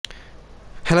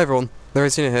Hello everyone,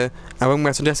 Larry's here, and welcome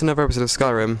back to yet another episode of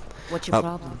Skyrim. What's your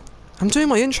problem? I'm doing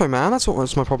my intro, man, that's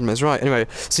what my problem is. Right, anyway,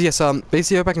 so yes,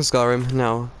 basically we're back in Skyrim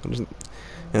now.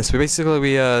 Yes, we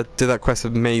did that quest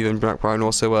with Maven, Blackbriar, and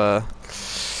also,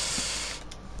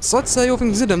 so I'd say all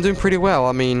things considered, I'm doing pretty well.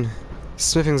 I mean,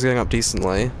 smithing's going up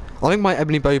decently. I think my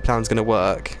ebony bow plan's gonna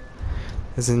work.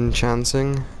 Is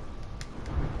enchanting.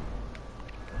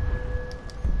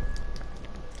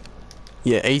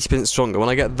 Yeah, 80% stronger. When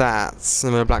I get that,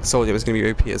 and a black soldier, it's gonna be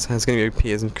OP. It's gonna be OP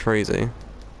as crazy.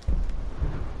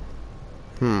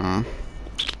 Well,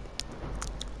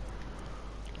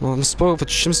 I'm spoiled for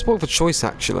choice,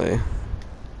 actually.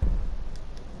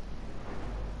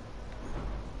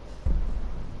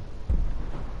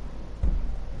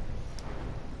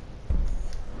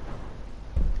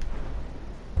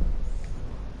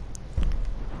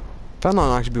 That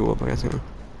might actually be what I guess.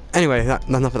 Anyway,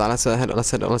 enough of that.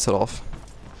 Let's head off.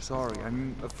 Sorry,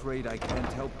 I'm afraid I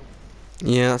can't help.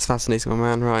 Yeah, that's fascinating, my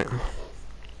man. Right.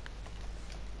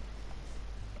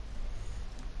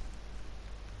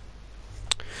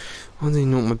 I don't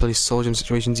even know what my bloody soldier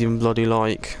situation's even bloody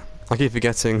like. I keep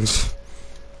forgetting.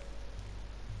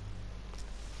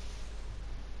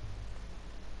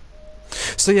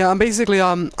 So yeah, I'm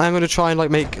gonna try and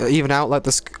like make even out like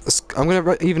this. I'm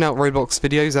gonna even out Roblox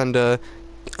videos and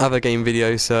other game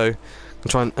videos. So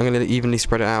I'm gonna evenly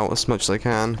spread it out as much as I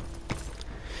can.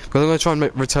 But I'm gonna try and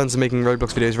return to making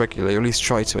Roblox videos regularly, or at least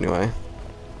try to anyway.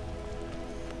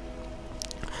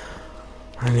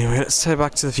 Anyway, let's head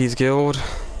back to the Thieves Guild.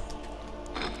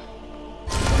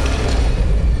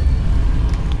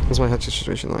 What's my head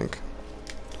situation like?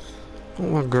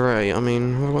 Oh, great. I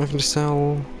mean, what do I have to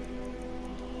sell?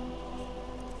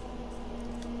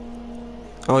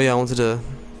 Oh yeah, I wanted to...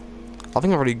 I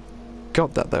think I've already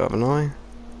got that though, haven't I?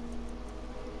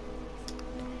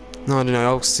 No, I don't know.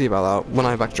 I'll see about that when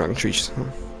I have back Dragon Trees.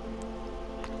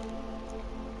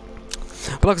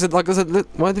 But like I said,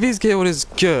 well, the Thieves Guild is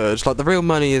good. Like the real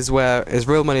money is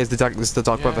the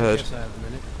Dark Brotherhood. I have a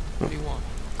minute. What do you want?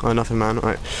 Oh, nothing, man.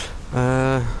 Alright.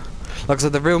 Like I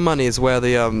said, the real money is where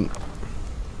the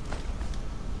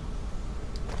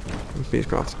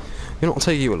Beechcraft. You know, I'll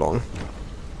take you along.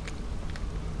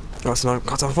 Oh, so no,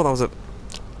 God, I thought that was a.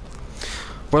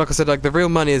 Well, like I said, like the real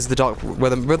money is the dark. Where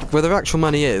the actual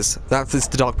money is, that's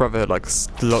the Dark Brotherhood. Like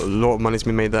a lot of money's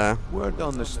been made there. Word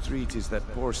on the street is that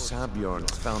poor Sabjorn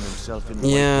has found himself in.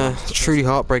 Yeah, truly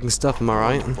heartbreaking stuff. Am I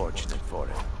right? Unfortunate for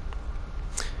him.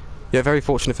 Yeah, very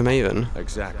fortunate for Maven.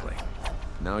 Exactly.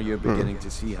 Now you're beginning to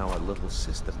see how our little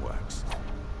system works.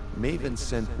 Maven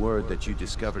sent word that you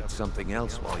discovered something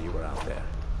else while you were out there.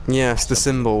 Yes, the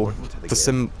symbol. The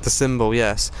symbol,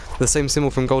 yes. The same symbol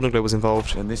from Golden Glow was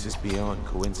involved. And this is beyond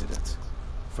coincidence.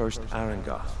 First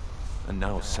Arangoth, and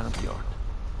now Sabjorn.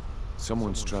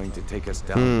 Someone's trying to take us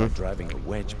down by driving a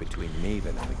wedge between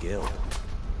Maven and the Guild.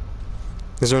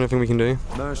 Is there anything we can do?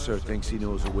 Mercer thinks he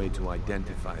knows a way to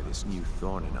identify this new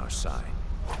thorn in our side.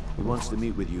 He wants to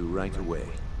meet with you right away.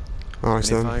 Alright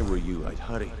And then. if I were you, I'd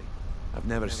hurry. I've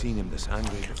never seen him this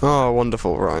angry before. Oh,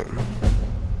 wonderful, right.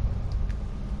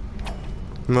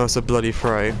 Mercer bloody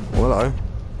Frey. Hello.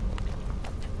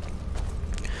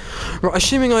 Right,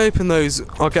 assuming I open those,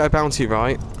 I'll get a bounty,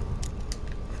 right?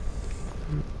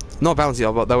 Not bounty,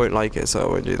 but they won't like it, so I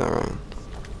won't do that, right?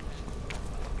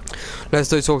 Let's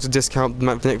go talk to Discount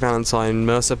Nick Valentine,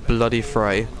 Mercer bloody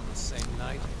Frey.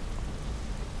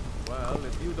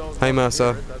 Hey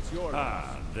Mercer.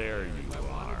 Ah, there you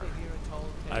are.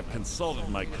 I've consulted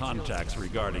my contacts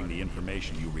regarding the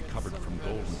information you recovered from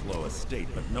Golden Glow Estate,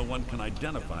 but no one can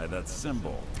identify that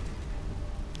symbol.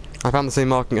 I found the same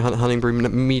marking at Huntingbrew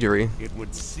Meadery. It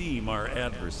would seem our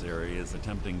adversary is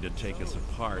attempting to take us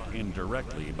apart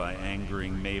indirectly by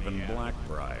angering Maven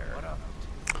Blackbriar.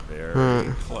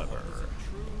 Very clever.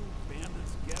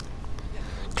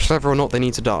 Clever or not, they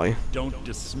need to die. Don't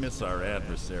dismiss our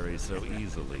adversary so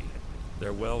easily.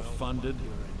 They're well-funded,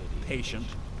 patient,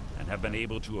 and have been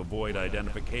able to avoid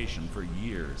identification for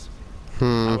years.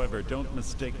 However, don't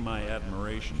mistake my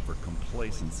admiration for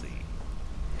complacency.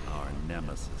 Our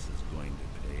nemesis is going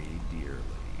to pay dearly.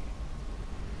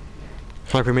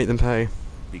 How can we make them pay?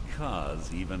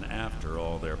 Because even after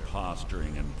all their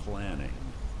posturing and planning,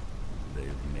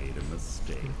 they've made a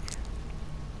mistake.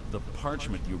 The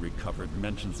parchment you recovered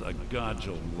mentions a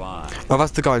Godjal lie. Oh,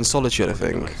 that's the guy in Solitude, I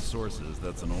According to think. my sources,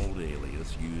 that's an old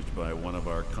alias used by one of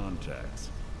our contacts.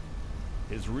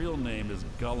 His real name is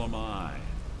Gullum Eye.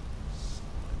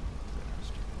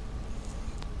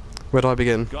 Where do I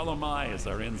begin? Gullum Eye is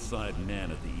our inside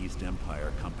man at the East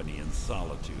Empire Company in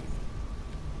Solitude.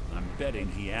 I'm betting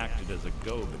he acted as a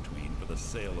go-between for the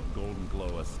sale of Golden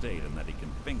Glow Estate and that he can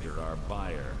finger our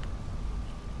buyer.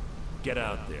 Get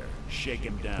out there, shake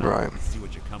him down, Right. and see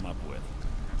what you come up with.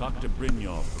 Talk to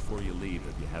Brynjolf before you leave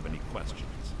if you have any questions.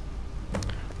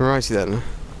 Righty then.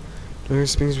 Do you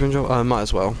speak to Brynjolf? Might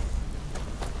as well.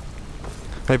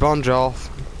 Hey, Brynjolf.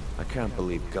 I can't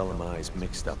believe Gullumai's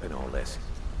mixed up in all this.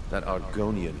 That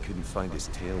Argonian couldn't find his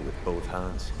tail with both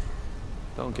hands.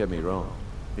 Don't get me wrong,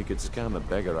 he could scam a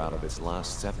beggar out of his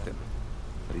last septim,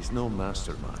 but he's no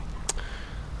mastermind.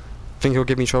 Think he'll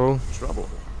give me trouble? Trouble?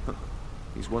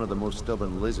 He's one of the most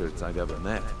stubborn lizards I've ever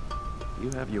met. You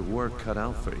have your work cut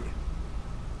out for you.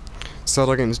 Start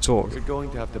getting to talk. You're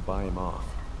going to have to buy him off.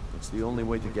 It's the only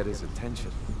way to get his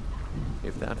attention.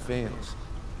 If that fails,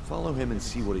 follow him and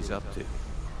see what he's up to.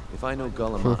 If I know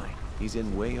Gullumai, he's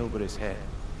in way over his head,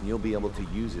 and you'll be able to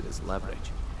use it as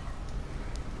leverage.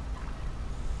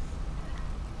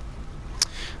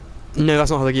 No,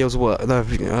 that's not how the guilds work. No,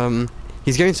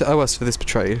 he's going to owe us for this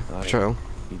betrayal.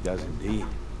 He does indeed.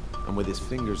 And with his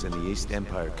fingers in the East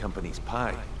Empire Company's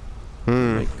pie,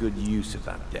 Hmm. make good use of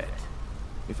that debt.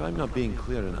 If I'm not being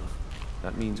clear enough,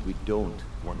 that means we don't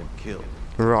want him killed.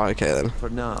 Right, okay then. For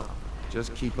now,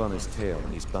 just keep on his tail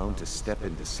and he's bound to step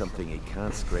into something he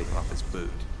can't scrape off his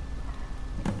boot.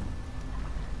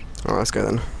 Alright, let's go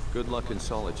then. Good luck in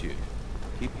Solitude.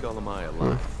 Keep Gullumai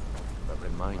alive, but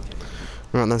remind him.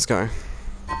 Right, let's go.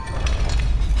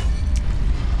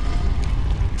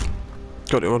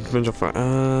 Got it on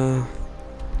Brynjolf.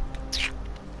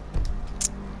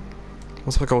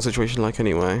 What's my goal situation like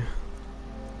anyway?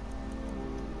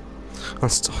 I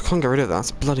can't get rid of that.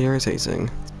 It's bloody irritating.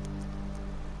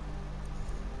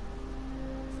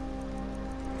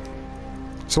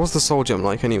 So what's the soul gem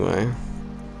like anyway?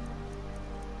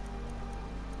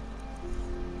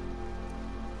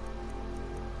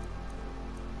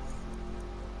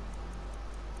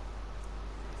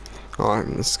 Alright,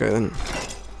 let's go then.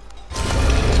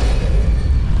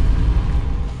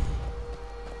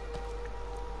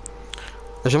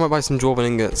 Actually, I might buy some dwarven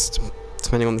ingots,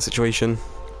 depending on the situation.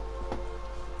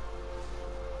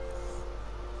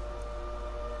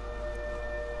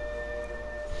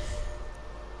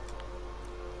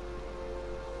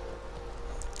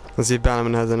 Let's see if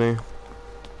Bannerman has any.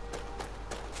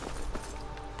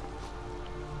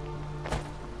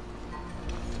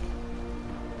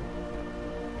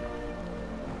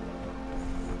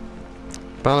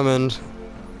 Bannerman.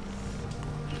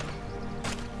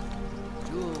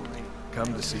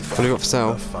 Come to see What do you got for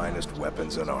sale? the finest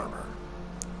weapons and armor.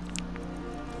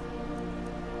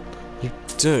 You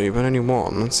do, but only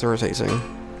one. That's irritating.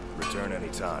 Return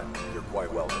anytime. You're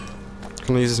quite welcome.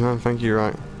 Can I use this, man? Thank you,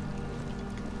 right.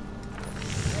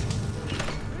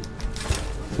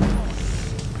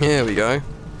 Here we go.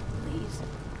 Please.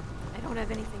 I don't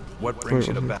have anything to eat. What brings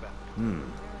you to back?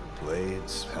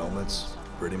 Blades, helmets,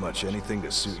 pretty much anything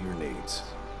to suit your needs.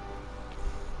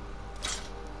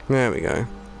 There we go.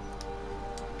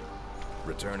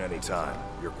 Return anytime.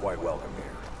 You're quite welcome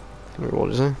here. Wait,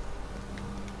 what is it?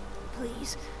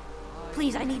 Please.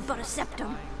 Please, I need but a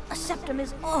septum. A septum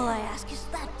is all I ask. Is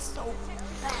that so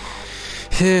bad?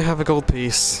 Here, have a gold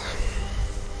piece.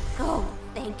 Oh,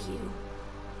 thank you.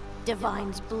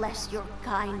 Divines bless your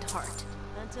kind heart.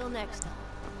 Until next time.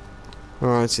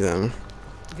 Alrighty then.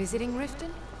 Visiting Riften?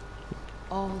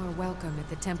 All are welcome at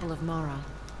the Temple of Mara.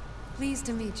 Pleased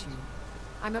to meet you.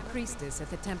 I'm a priestess at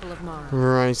the Temple of Mara.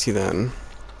 Righty then.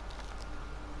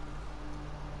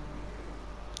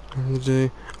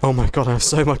 Oh my god, I have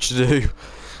so much to do.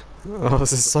 Oh,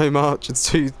 this is so much. It's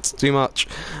too much.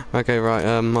 Okay,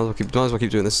 right. Might as well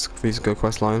keep doing this. Please go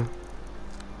quest line.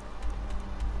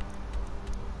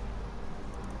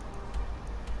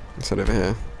 Let's head over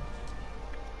here.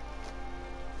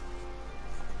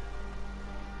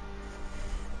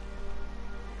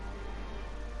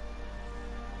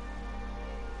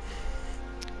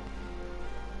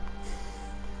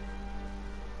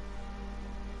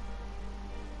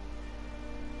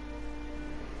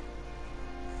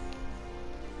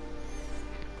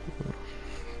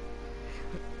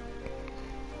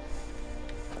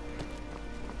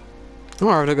 Oh,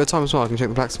 I had a good time as well. I can check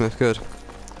the blacksmith. Good.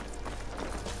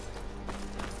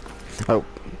 Oh,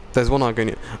 there's one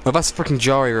Argonian. Oh, that's freaking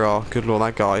Jarirah. Good lord,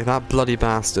 that guy. That bloody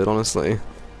bastard, honestly.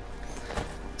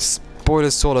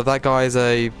 Spoilers, sort of. That guy is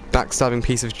a backstabbing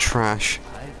piece of trash.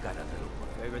 I've got a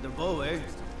little bigger than bow, eh?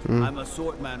 Mm. I'm a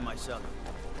swordman myself.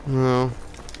 No.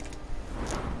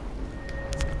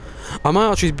 My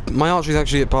archery's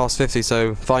actually at past 50,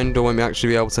 so Findor won't actually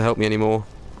be able to help me anymore.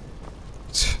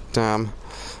 Damn.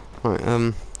 Right,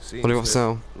 what do you want to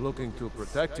sell? Looking to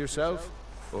protect yourself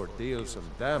or deal some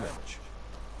damage?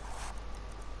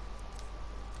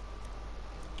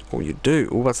 Oh, you do?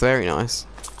 Oh, that's very nice.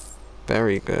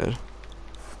 Very good.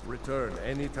 Return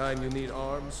anytime you need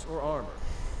arms or armor.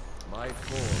 My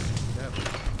forge never.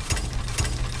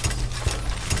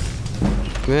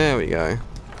 There we go.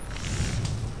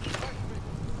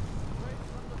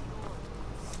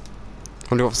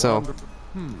 Wonder what for sale.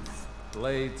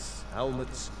 Blades,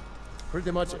 helmets,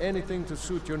 pretty much anything to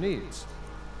suit your needs.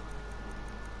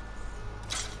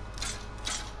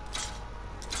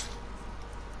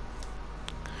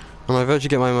 And I virtually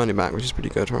get my money back, which is pretty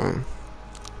good, right?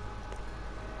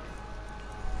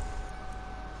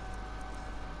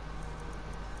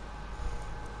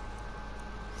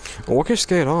 Orcish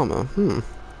scaled armor. Keep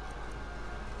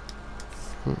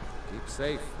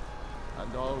safe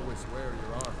and always wear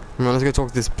your armor. Man, let's go talk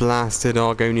to this blasted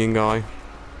Argonian guy.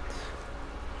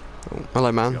 Oh,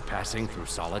 hello, man. You're passing through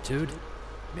Solitude?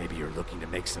 Maybe you're looking to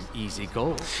make some easy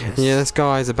gold, yes? Yeah, this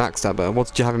guy's a backstabber. What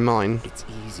did you have in mind? It's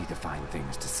easy to find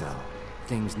things to sell.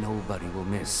 Things nobody will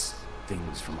miss.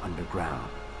 Things from underground,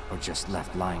 or just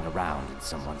left lying around in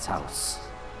someone's house.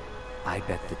 I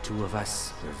bet the two of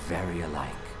us are very alike.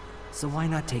 So why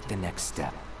not take the next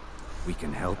step? We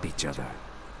can help each other.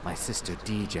 My sister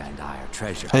Deja and I are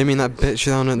treasure. I mean that bitch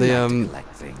down at the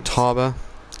harbour.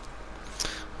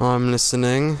 I'm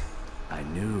listening. I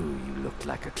knew you looked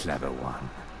like a clever one.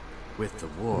 With the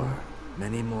war,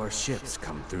 many more ships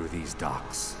come through these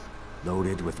docks,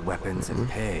 loaded with weapons and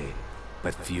pay,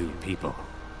 but few people,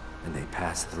 and they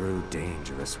pass through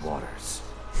dangerous waters.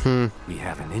 We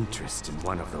have an interest in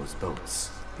one of those boats,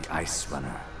 the Ice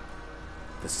Runner.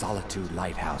 The Solitude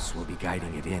Lighthouse will be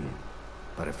guiding it in,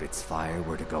 but if its fire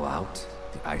were to go out,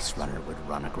 the Ice Runner would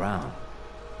run aground.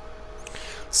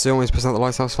 So always present the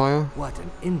lighthouse fire? What an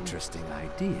interesting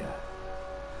idea.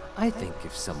 I think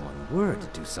if someone were to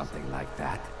do something like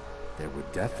that, there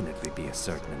would definitely be a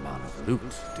certain amount of loot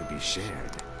to be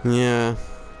shared. Yeah.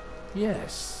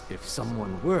 Yes, if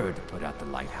someone were to put out the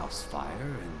lighthouse fire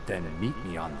and then meet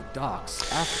me on the docks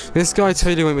afterwards, This guy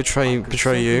totally won't betray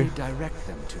you. direct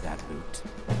them to that loot.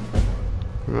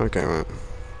 Okay, right.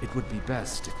 It would be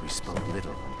best if we spoke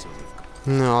little until we've got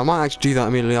No, I might actually do that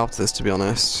immediately after this, to be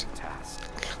honest. the task.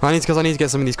 I need to get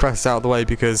some of these crests out of the way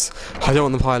because I don't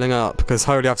want them piling up because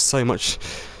I already have so much.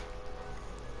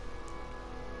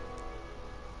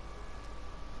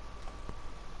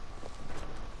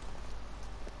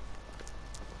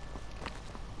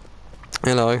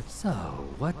 Hello. So,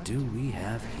 what do we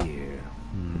have here?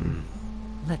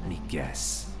 Let me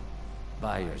guess.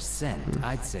 By your scent,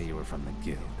 I'd say you were from the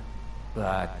guild.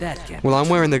 But that can't Well, be I'm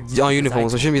wearing true, our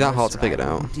uniforms, so it shouldn't be that hard to because pick it I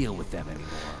out. don't deal with them anymore.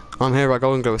 I'm here at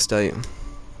Golden Glow Estate.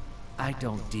 I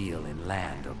don't deal in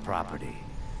land or property.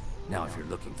 Now, if you're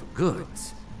looking for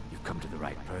goods, you've come to the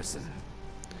right person.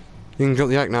 You can drop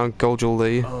the act now, Goldjewel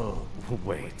Lee. Oh,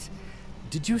 wait.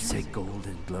 Did you say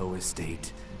Golden Glow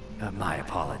Estate? My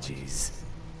apologies.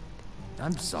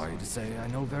 I'm sorry to say I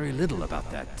know very little about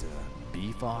that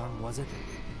bee farm, was it?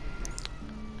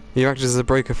 You acted as a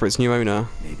broker for its new owner.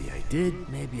 Maybe I did,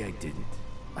 maybe I didn't.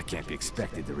 I can't be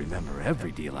expected to remember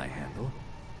every deal I handle.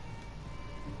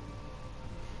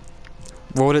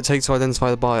 What would it take to identify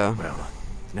the buyer? Well,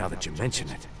 now that you mention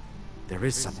it, there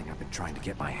is something I've been trying to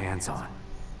get my hands on.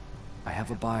 I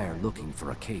have a buyer looking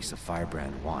for a case of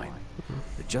firebrand wine.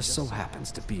 It just so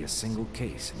happens to be a single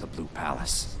case in the Blue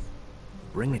Palace.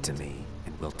 Bring it to me,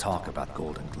 and we'll talk about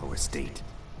Golden Glow Estate.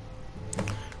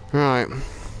 Right.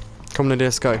 Come to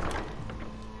disco.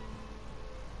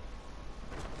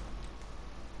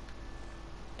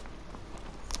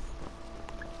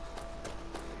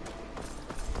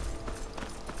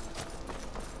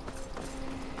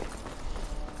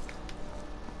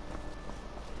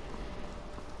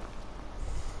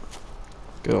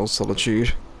 Good old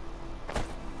Solitude.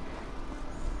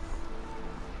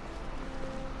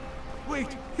 Wait,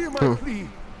 hear my plea.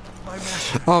 My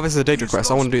master. Oh, this is a Daedric He's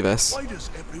quest. I want to do lost. this. Why does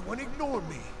everyone ignore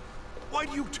me? Why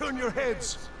do you turn your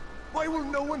heads? Why will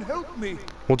no one help me?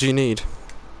 What do you need?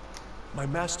 My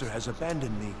master has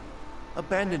abandoned me,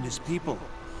 abandoned his people,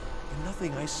 and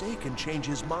nothing I say can change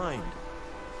his mind.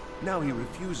 Now he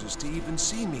refuses to even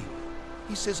see me.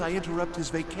 He says I interrupt his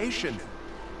vacation.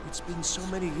 It's been so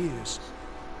many years.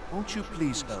 Won't you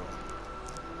please help?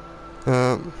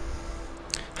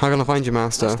 How can I find your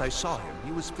master? Last I saw him,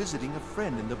 he was visiting a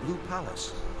friend in the Blue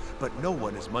Palace. But no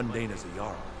one as mundane as a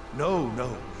Jarl. No.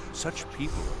 Such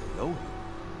people are below him.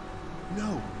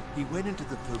 No, he went into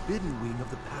the forbidden wing of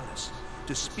the palace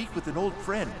to speak with an old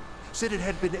friend. Said it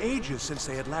had been ages since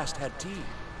they had last had tea.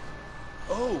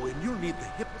 Oh, and you'll need the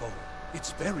hip bow.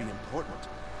 It's very important.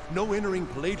 No entering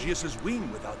Pelagius's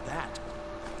wing without that.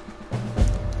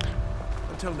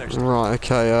 Until next time. Right,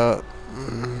 okay,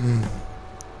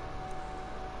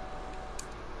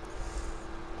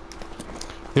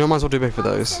 You know, might as well do both of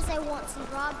those. Says I want some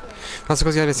robbery. That's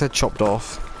because he had his head chopped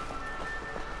off.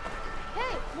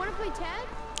 Hey, wanna play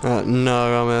tag?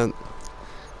 No, I'm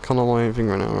can't on my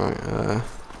finger right now, right?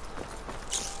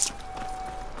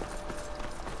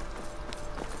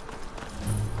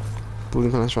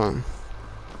 Believe that's right.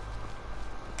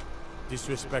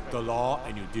 Disrespect the law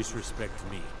and you disrespect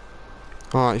me.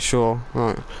 Alright, sure.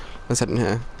 Right. Let's head in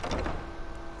here.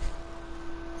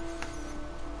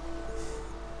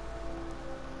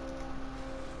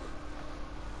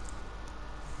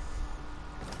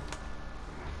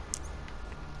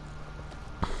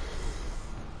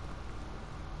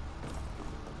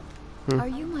 Are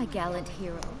you my gallant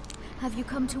hero? Have you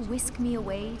come to whisk me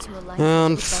away to a life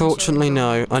of Unfortunately,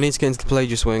 adventure? no. I need to get into the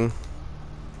Pelagius wing.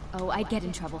 Oh, I'd get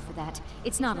in trouble for that.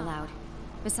 It's not allowed.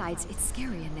 Besides, it's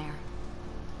scary in there.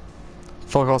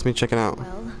 Folk asked me to check it out.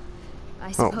 Well,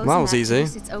 I suppose that was in that easy.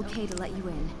 case, it's okay to let you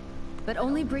in. But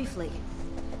only briefly.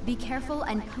 Be careful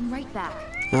and come right back.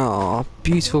 Oh,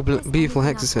 beautiful, beautiful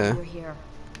hexes here. You're here.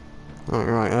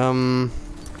 Alright,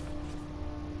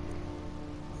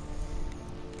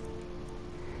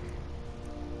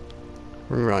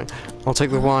 Right. I'll take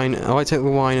the wine. I might take the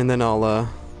wine and then I'll,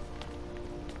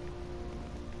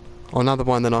 Oh, now the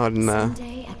wine, then I'll head in there.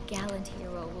 Someday a gallant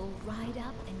hero will ride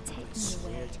up and take me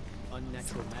away.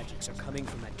 Unnatural magics are coming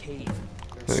from that cave.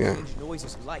 There we There are go. strange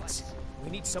noises and lights.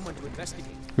 We need someone to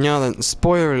investigate. Now then,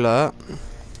 spoiler alert.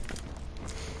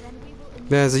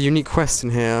 There's a unique quest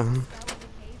in here.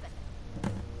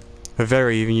 A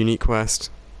very unique quest.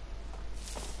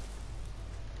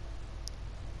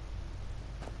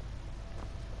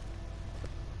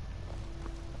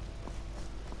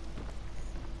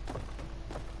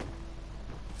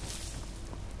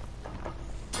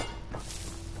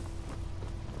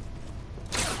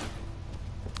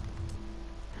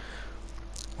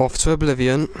 Off to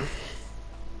Oblivion.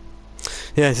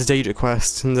 Yeah, it's a Daedric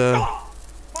quest, and oh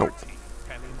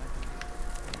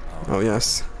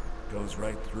yes. Goes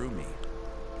right through me.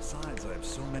 Besides, I have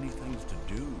so many things to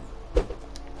do.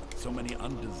 So many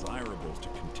undesirables to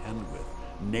contend with.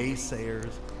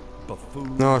 Naysayers,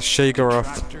 buffoons, Oh,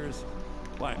 Sheogorath. detractors.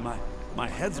 Why, my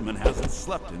headsman hasn't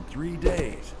slept in 3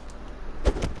 days.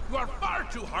 You are far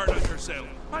too hard on yourself,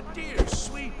 my dear,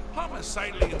 sweet,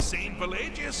 homicidally insane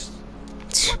Pelagius.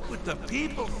 What would the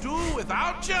people do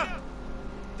without you?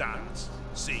 Dance,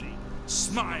 sing,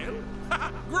 smile,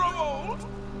 grow old?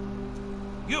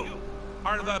 You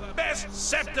are the best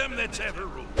septum that's ever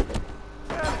ruled.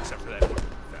 Well, except for that one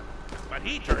fella. But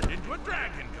he turned into a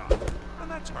dragon god,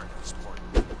 and that's hardly sport.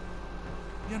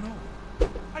 You know,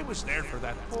 I was there for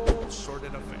that whole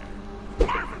sordid affair.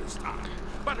 Marvelous time.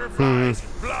 Butterflies,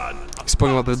 blood,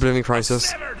 Spoiling about the Oblivion Crisis.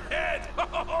 severed head,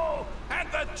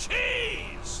 and the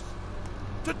cheese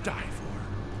to die for.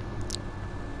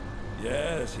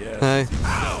 Yes, yes. Hey.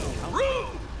 How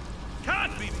rude!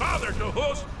 Can't be bothered to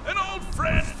host an old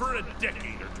friend for a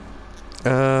decade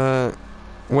or two.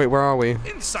 Wait, where are we?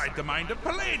 Inside the mind of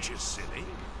Pelagius, silly.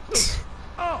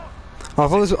 Oh, Oh,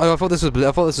 I thought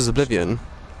this was Oblivion.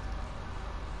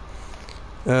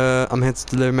 I'm here to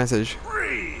deliver a message.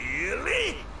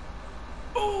 really?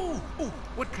 Ooh,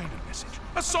 what kind of message?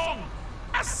 A song?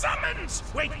 A summons?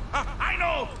 Wait, I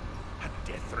know. A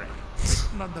death threat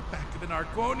written on the back of an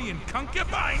Argonian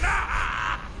concubine.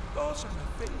 Those are my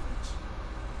favorites.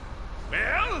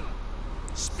 Well,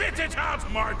 spit it out,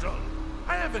 mortal.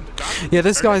 I haven't got it. Yeah,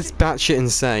 this guy's batshit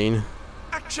insane.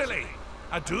 Actually,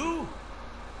 I do.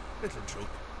 Little joke.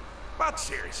 But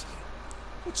seriously,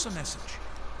 what's the message?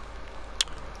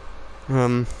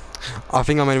 I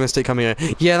think I made a mistake coming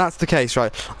here. Yeah, that's the case,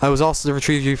 right. I was asked to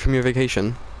retrieve you from your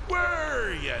vacation.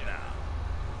 Were you now?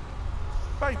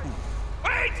 By who?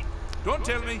 Wait! Don't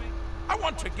tell me. I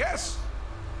want to guess.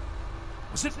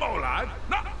 Was it Molag?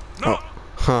 No. Oh,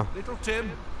 huh. Little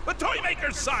Tim, the toy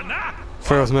maker's son, huh?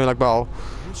 Thought it was more like Ball.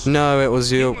 No, it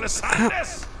was you.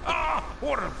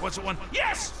 Or was it one?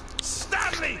 Yes!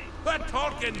 Stanley, the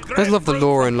Tolkien I just love the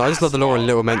lore and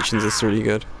little mentions. It's really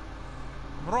good.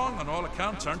 I'm wrong on all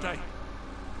accounts, aren't I?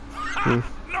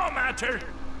 No matter.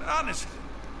 Honestly,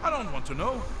 I don't want to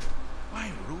know.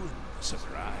 Why ruin the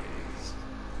surprise?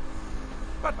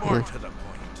 But more to the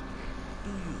point.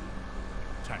 Do you,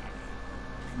 tiny,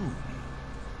 puny,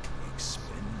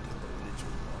 expendable little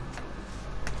mortal,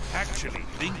 actually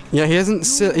think? Yeah, he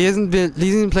hasn't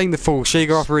been playing the fool.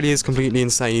 Sheogorath really is completely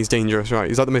insane. He's dangerous, right?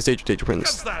 He's like the most Daedric Prince.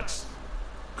 Because that's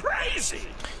crazy.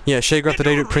 Yeah, Sheogorath, the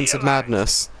You do Daedric Prince of realize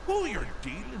Madness. who you're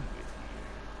dealing with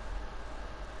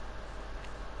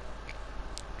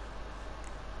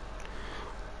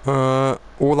here.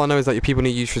 All I know is that your people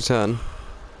need you to return.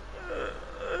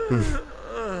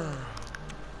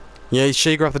 Yeah, he's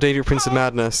Sheogorath, the Daedric Prince of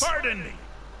Madness. Pardon me.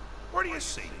 Were you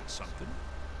saying something?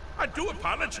 I do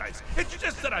apologize. It's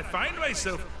just that I find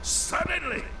myself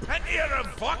suddenly and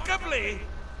irrevocably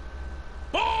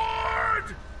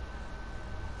bored.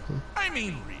 I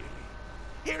mean, really.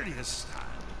 Here you stand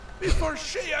before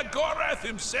Sheogorath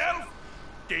himself,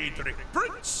 Daedric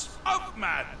Prince of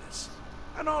Madness,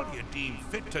 and all you deem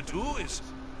fit to do is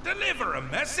deliver a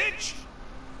message?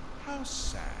 How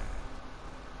sad.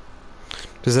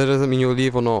 Does that mean you'll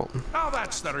leave or not? Now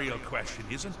that's the real question,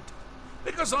 isn't it?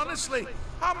 Because honestly,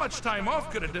 how much time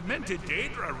off could a demented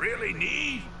Daedra really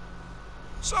need?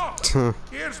 So,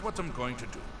 here's what I'm going to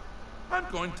do. I'm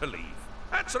going to leave.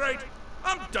 That's right.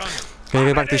 I'm done. Can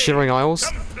you go back to Shivering Isles?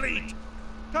 Complete.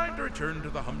 Time to return to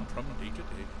the humdrum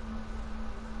day-to-day.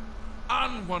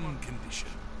 On one condition.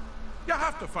 You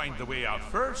have to find the way out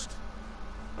first.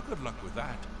 But good luck with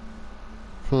that.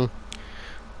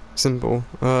 Simple.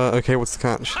 Okay, what's the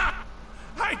catch? Ha!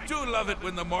 I do love it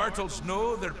when the mortals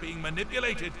know they're being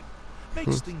manipulated.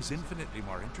 Makes things infinitely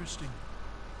more interesting.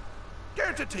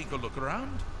 Care to take a look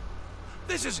around?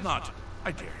 This is not,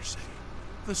 I dare say,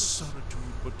 the Solitude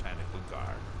Botanical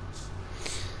Gardens.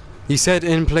 You said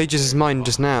in Pelagius' mind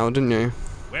just now, didn't you?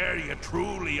 Where you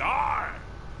truly are.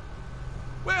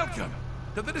 Welcome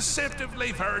to the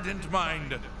deceptively verdant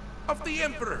mind of the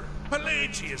Emperor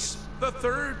Pelagius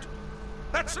III.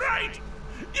 That's right!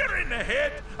 You're in the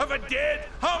head of a dead,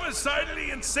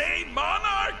 homicidally insane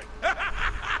monarch!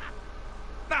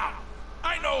 Now,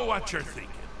 I know what you're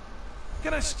thinking.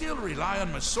 Can I still rely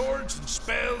on my swords and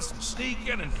spells and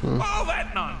sneaking and all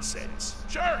that nonsense?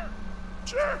 Sure,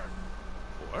 sure.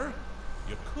 Or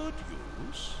you could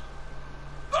use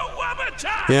the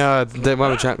Wabbajack! Yeah, the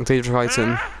Wabbajack did fight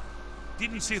him.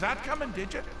 Didn't see that coming,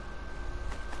 did you?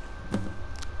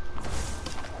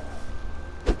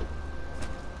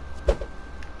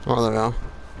 Oh, there we are.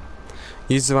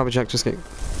 Use the Wabbajack to escape.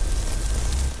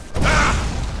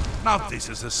 Now this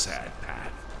is a sad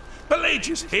path.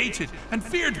 Pelagius hated and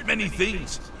feared many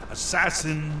things.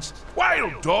 Assassins,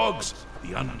 wild dogs, the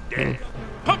undead,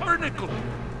 pumpernickel.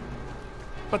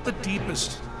 But the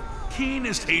deepest,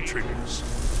 keenest hatred is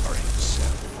for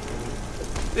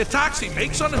himself. The attacks he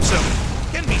makes on himself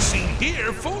can be seen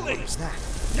here fully. What is that?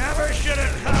 Never should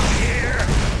have come here.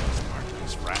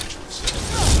 Spartacus rashes.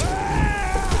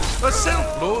 The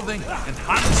self-loathing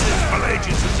enhances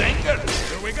Pelagius' anger.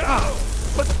 Here we go.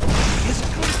 But his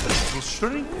confidence will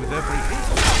shrink with every hit.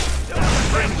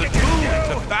 Bring the two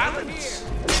into balance.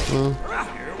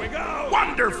 Here we go.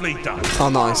 Wonderfully done. Oh,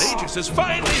 nice. Pelagius is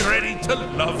finally ready to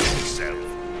love himself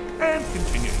and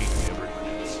continue hating everyone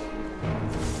else.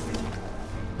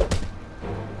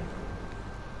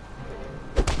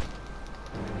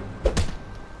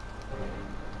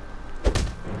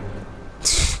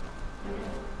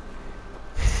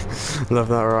 Love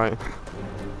that, right.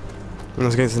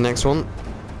 Let's go to the next one.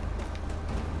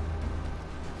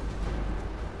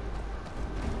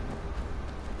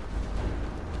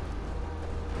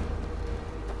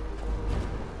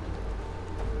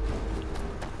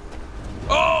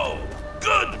 Oh,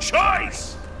 good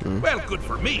choice! Well, good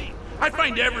for me. I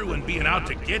find everyone being out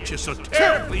to get you so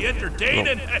terribly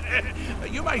entertaining.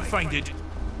 You might find it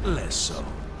less so.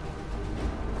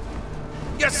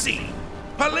 You see,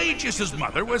 Pelagius'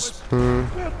 mother was,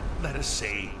 well, let us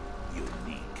say,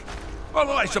 unique.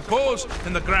 Although I suppose,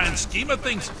 in the grand scheme of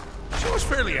things, she was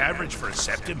fairly average for a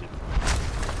septim.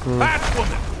 That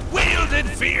woman wielded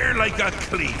fear like a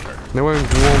cleaver. They weren't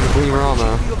drawn the cleaver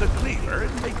armor. She wield a cleaver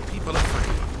and make people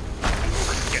afraid.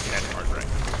 Forget that part, right?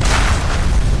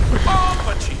 Oh,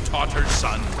 but she taught her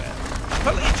son well.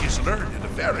 Pelagius learned at a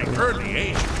very early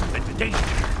age that danger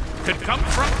could come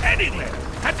from anywhere,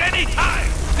 at any time.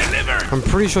 Delivered! I'm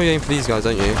pretty sure you aim for these guys,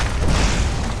 don't you?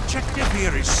 Objective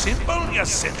here is simple, you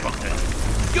simpleton.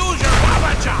 Use your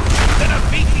Wabbajack to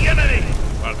defeat the enemy,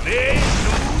 while they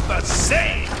do the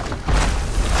same.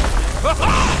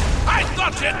 I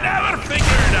thought you'd never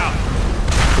figure it out.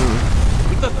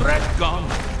 With the threat gone,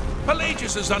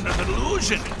 Pelagius is under the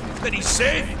delusion that he's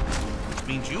safe, which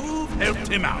means you've helped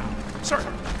him out, sir.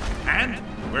 And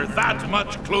we're that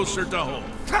much closer to home.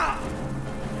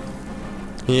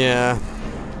 Yeah.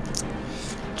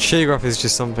 Sheogorath is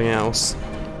just something else.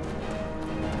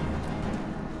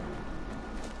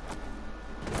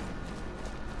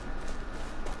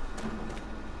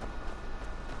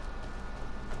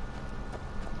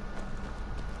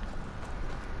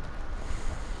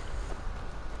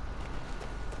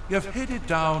 You've headed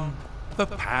down the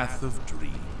path of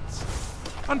dreams.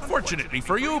 Unfortunately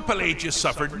for you, Pelagius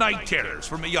suffered night terrors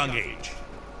from a young age.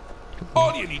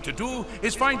 All you need to do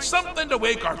is find something to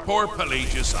wake our poor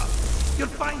Pelagius up. You'll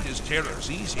find his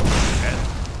terrors easy to defend,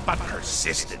 but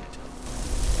persistent.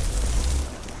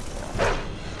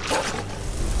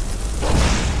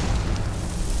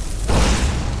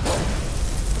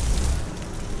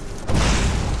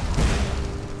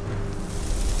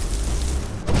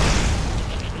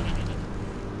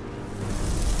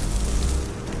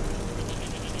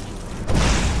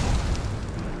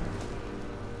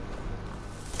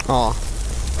 Aw.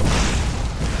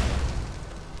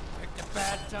 Picked a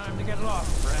bad time to get lost,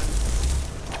 friend.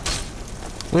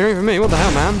 You're even me. What the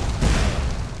hell, man?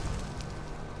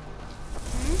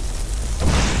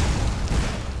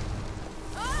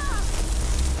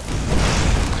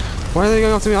 Why are they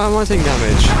going after me? Why am I taking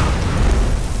damage?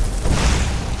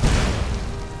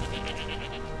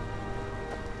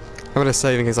 I'm gonna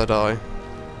save in case I die.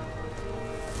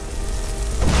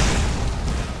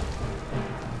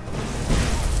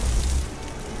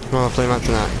 Oh, I'll play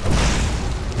Matronac.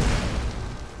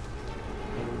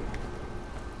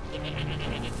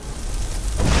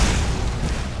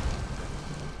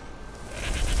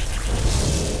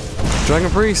 Dragon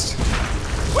Priest.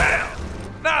 Well,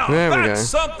 now there we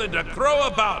that's go. something to crow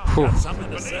about. Whew.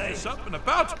 Something to say. Something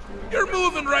about. You're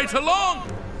moving right along.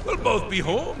 We'll both be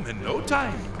home in no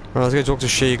time. Right, let's go talk to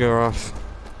Sheogorath.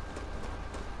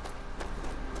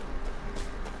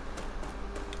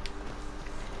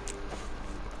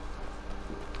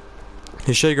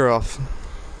 Hey, Sheogorath.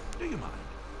 Do you mind?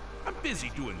 I'm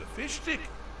busy doing the fish stick.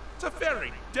 It's a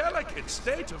very delicate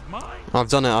state of mind. I've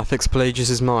done it. I fixed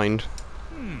Pelagius's mind.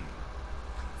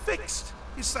 Fixed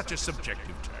is such a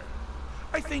subjective term.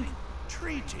 I think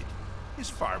treated is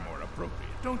far more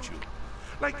appropriate, don't you?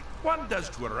 Like one does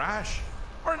to a rash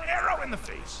or an arrow in the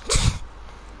face.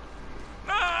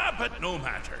 But no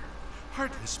matter.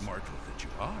 Heartless mortal that you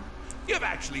are, you've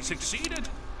actually succeeded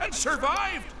and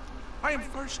survived. I am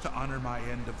first to honor my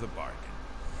end of the bargain.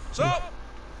 So,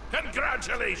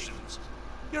 congratulations.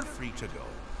 You're free to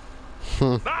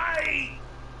go.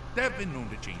 They've been known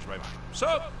to change my mind.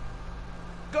 So,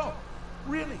 go.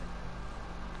 Really.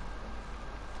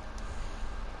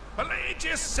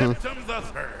 Pelagius Septim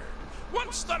III,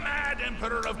 once the mad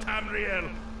Emperor of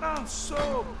Tamriel, now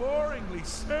so boringly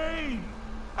sane.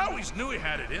 I always knew he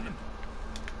had it in him.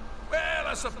 Well,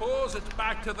 I suppose it's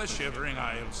back to the Shivering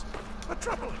Isles. The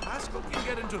trouble Haskell can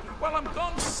get into while I'm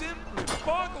gone simply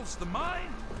boggles the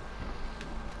mind.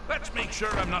 Let's make sure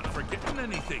I'm not forgetting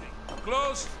anything.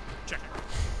 Clothes, check.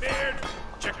 Beard,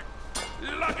 check.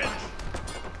 Luggage.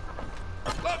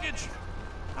 Luggage.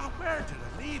 Now, where did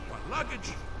I leave my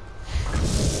luggage?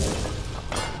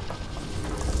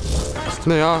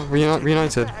 They are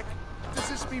reunited. Does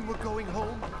this mean we're going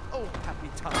home? Oh, happy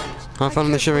times. I found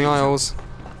in the Shivering Isles.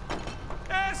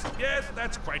 Yes,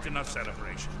 that's quite enough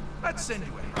celebration. Let's send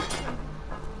you ahead.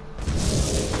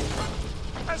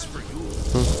 As for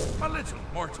you, my little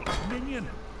mortal minion,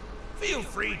 feel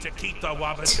free to keep the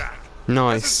Wabbajack.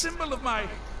 Nice. As a symbol of my...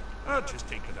 I'll just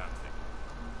take the damn thing.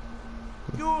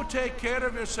 You take care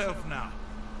of yourself now.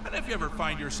 And if you ever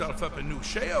find yourself up in New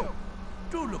Sheo,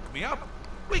 do look me up.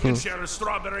 We can share a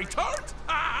strawberry tart.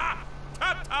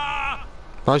 Ta-ta!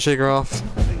 Bye, Sheogorath.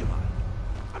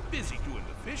 I'm busy doing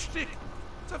the fish stick.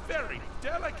 It's a very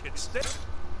delicate stick.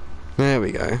 There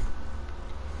we go.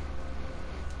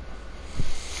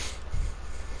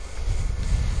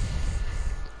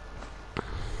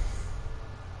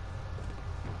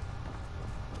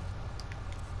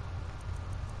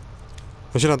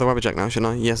 I should have the Wabbajack now,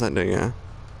 shouldn't I? Yes, I do, yeah.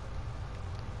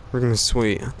 Freaking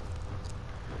sweet.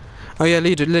 Oh yeah,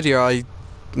 Lydia, I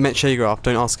met Sheogorath.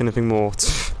 Don't ask anything more.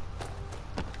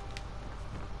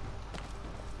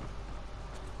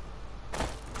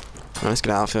 Right, let's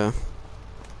get out of here.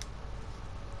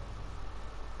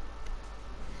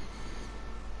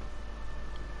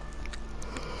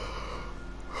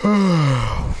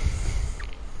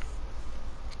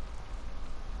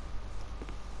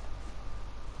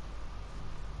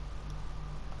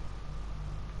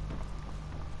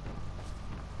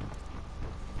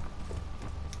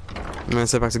 I'm gonna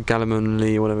say back to Galamon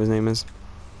Lee, or whatever his name is.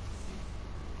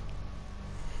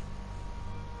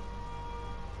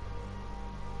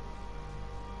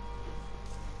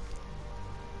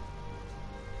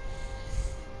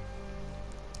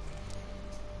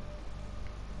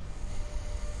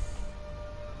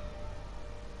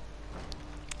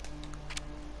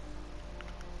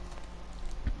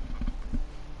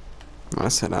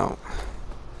 Let's head out.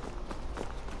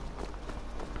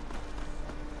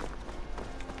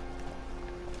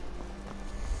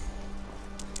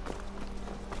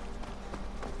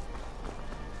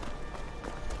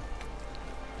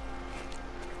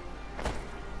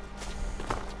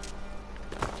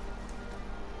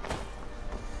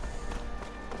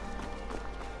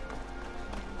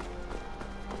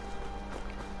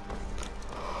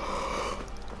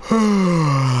 Let's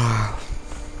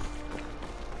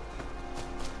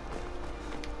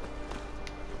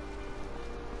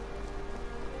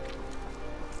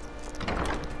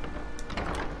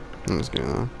go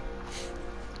now.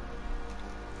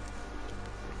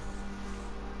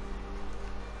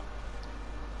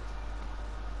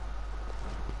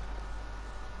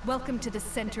 Welcome to the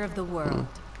center of the world.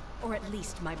 Or at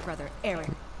least my brother Eric.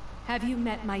 Have you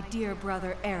met my dear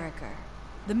brother Ericer?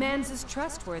 The man's as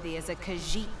trustworthy as a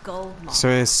Khajiit gold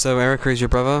mine. So Erica is your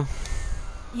brother?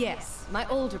 Yes, my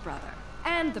older brother.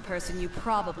 And the person you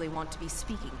probably want to be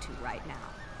speaking to right now.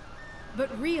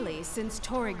 But really, since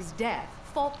Torig's death,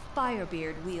 Falk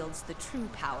Firebeard wields the true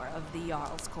power of the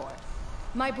Jarl's court.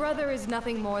 My brother is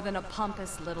nothing more than a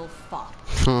pompous little fop.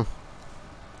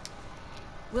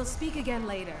 We'll speak again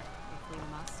later, if we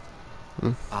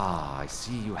must. Ah, I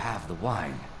see you have the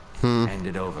wine. Hand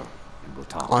it over, and we'll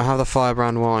talk. I have the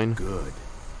firebrand wine. Good.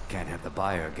 Can't have the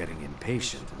buyer getting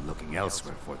impatient and looking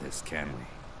elsewhere for this, can we?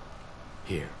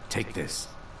 Here, take this.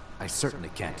 I certainly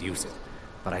can't use it,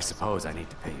 but I suppose I need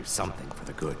to pay you something for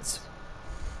the goods.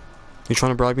 You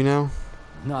trying to bribe me now?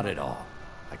 Not at all.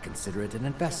 I consider it an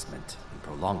investment in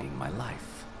prolonging my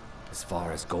life. As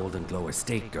far as Golden Glow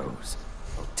Estate goes,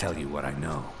 I'll tell you what I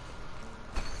know.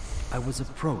 I was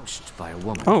approached by a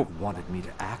woman who wanted me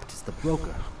to act as the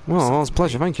broker. Well, it was a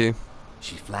pleasure, thank you.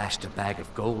 She flashed a bag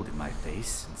of gold in my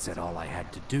face and said all I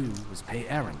had to do was pay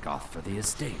Arangoth for the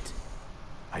estate.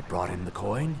 I brought in the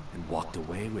coin and walked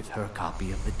away with her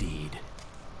copy of the deed.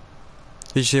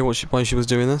 Did you hear why she was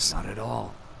doing this? Not at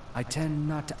all. I tend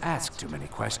not to ask too many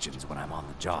questions when I'm on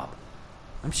the job.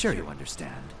 I'm sure you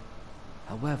understand.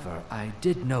 However, I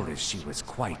did notice she was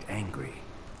quite angry,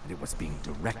 and it was being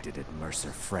directed at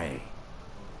Mercer Frey.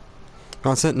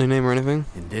 That's it? No name or anything?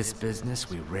 In this business,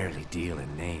 we rarely deal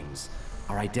in names.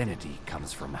 Our identity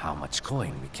comes from how much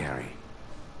coin we carry.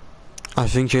 I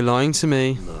think you're lying to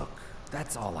me. Look,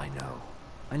 that's all I know.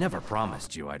 I never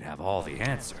promised you I'd have all the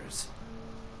answers.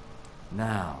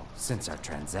 Now, since our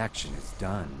transaction is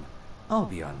done, I'll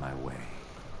be on my way.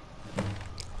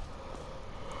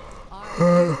 Our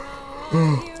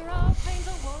hero pains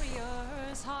a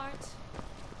warrior's heart.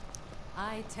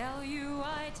 I tell you,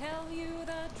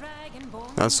 the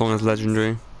dragonborn. That song is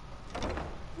legendary.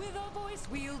 With a voice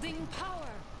wielding power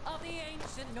of the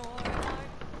ancient Nord art.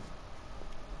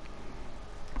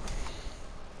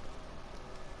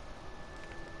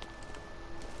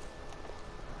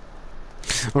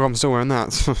 Oh, I'm still wearing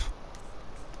that.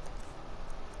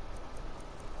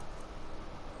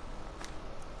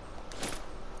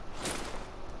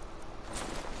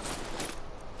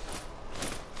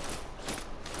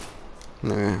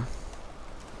 No.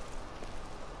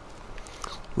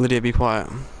 Lydia, be quiet.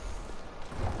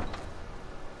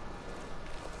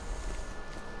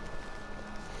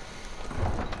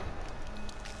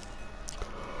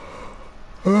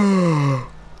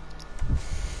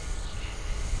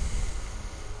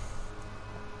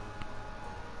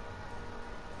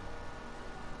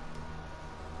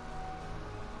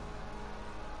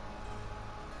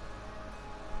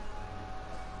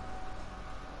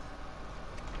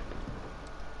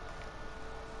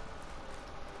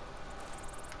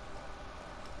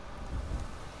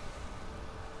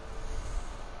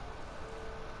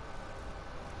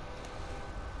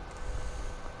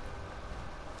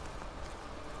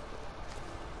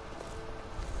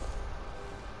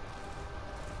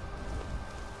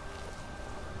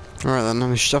 Alright then,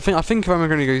 I think I'm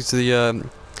going to go to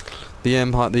the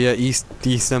Empire, the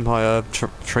East Empire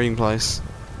trading place.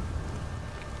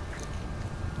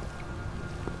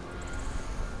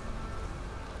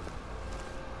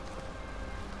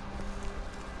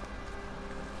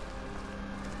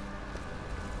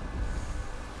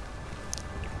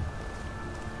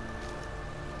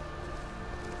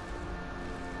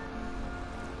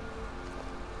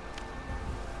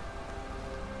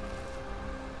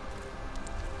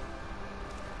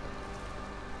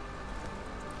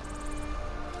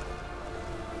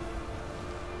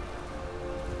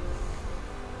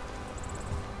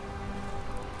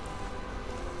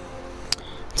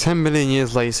 $10 million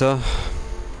years later.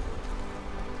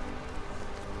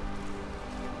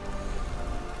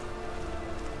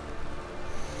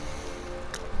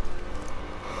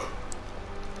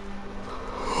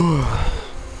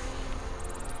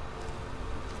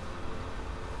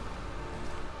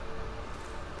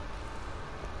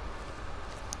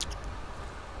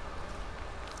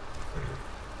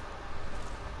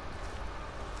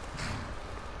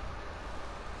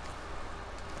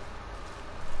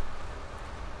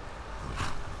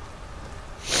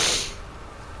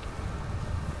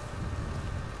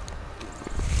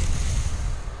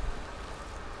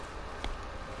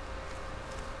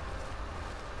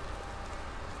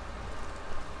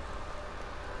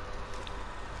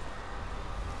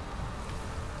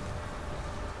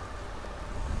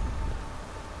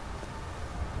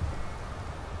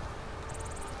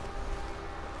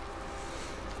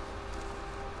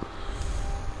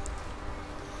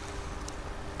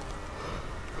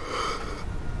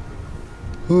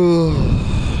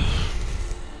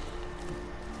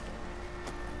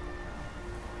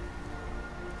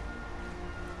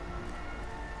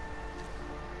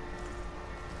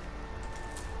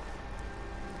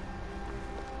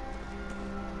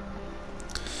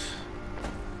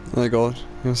 Oh god.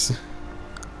 Yes.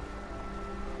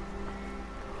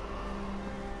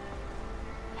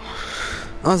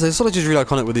 Honestly, Solitude's really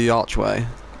iconic with the archway.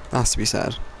 That has to be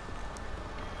said.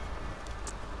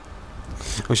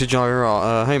 We should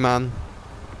gyro. Hey man.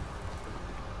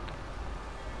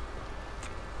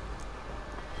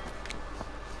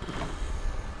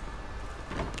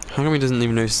 How come he doesn't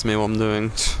even notice me what I'm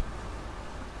doing?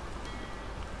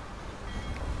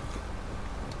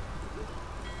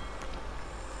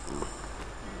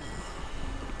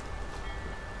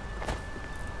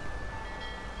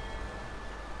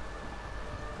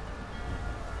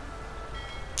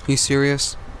 You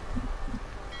serious?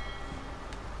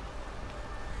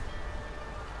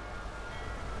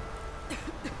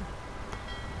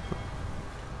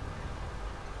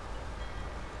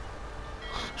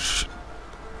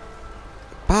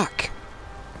 Back.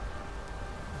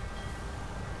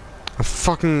 I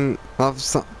fucking love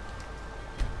that.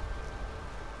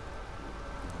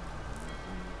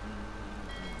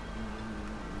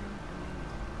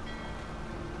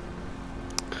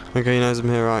 Okay, he knows I'm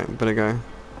here, right? Better go.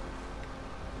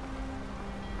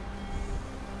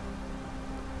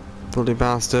 Bloody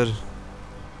bastard.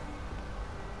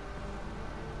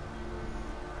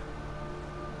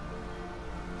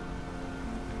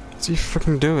 What's he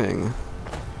freaking doing?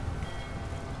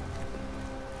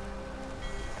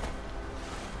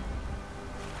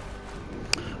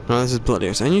 No, this is bloody.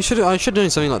 And I should have known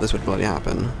something like this would bloody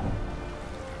happen.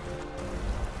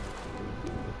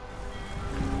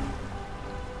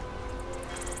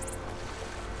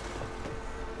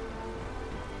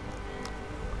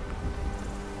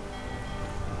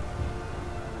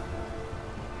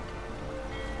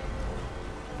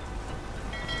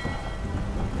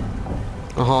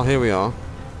 Oh, here we are.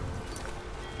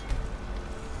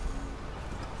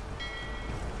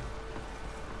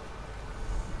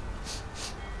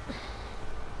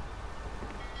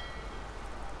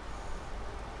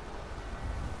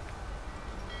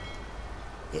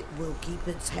 It will keep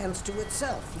its hands to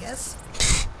itself, yes?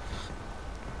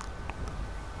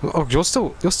 Oh, you're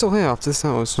still here after this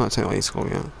hour. It's not technically school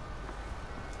yet.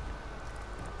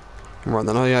 Right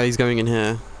then. Oh yeah, he's going in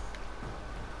here.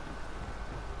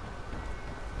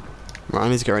 Right, I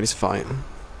need to get ready to fight.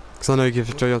 Because I know you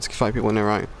have to fight people when they're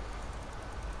right.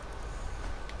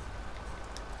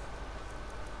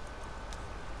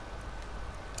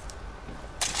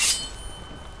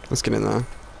 Let's get in there.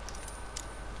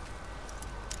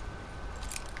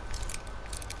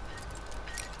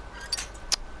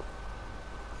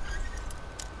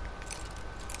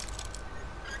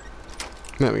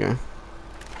 There we go.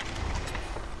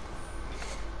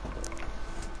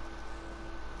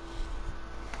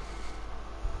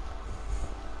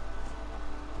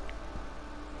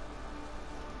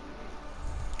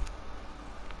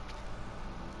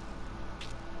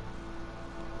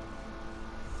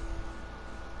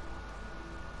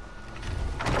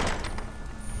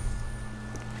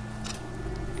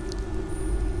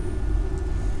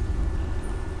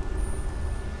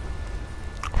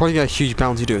 Probably get a huge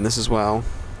bounty doing this as well.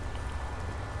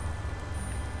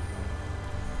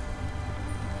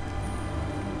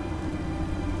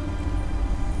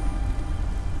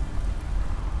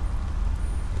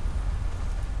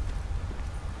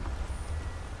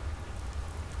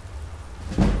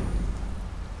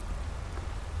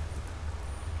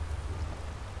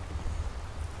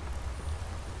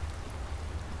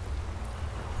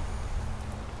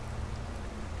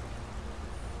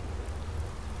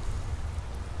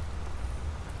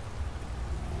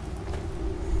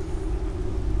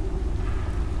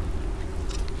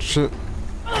 Shit.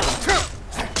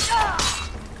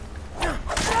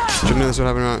 Shouldn't know this would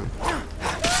happen, right?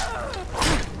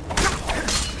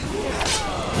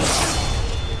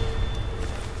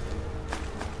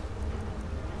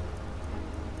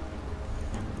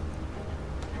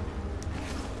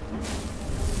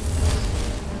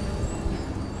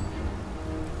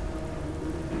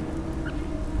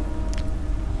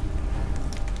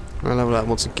 I level up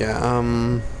once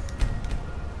again.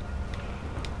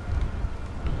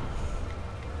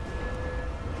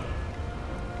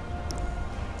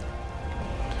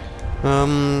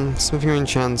 Smithing or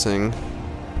enchanting.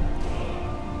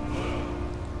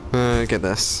 Get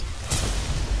this.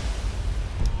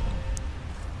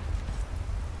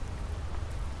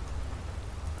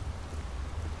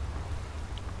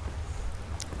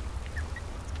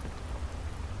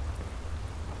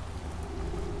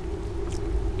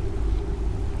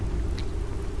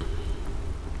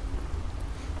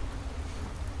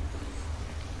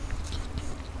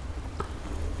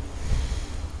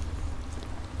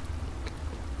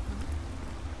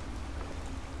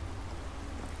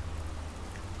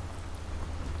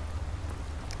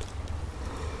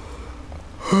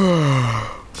 Uh-oh.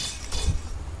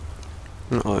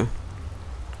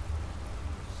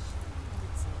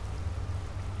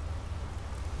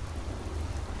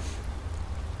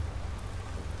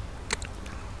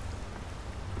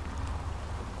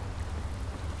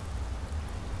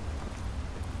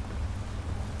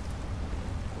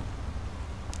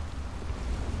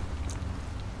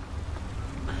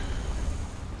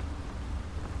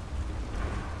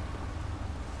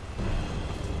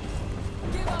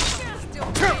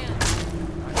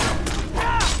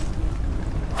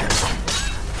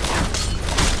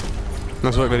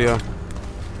 Nice work, video.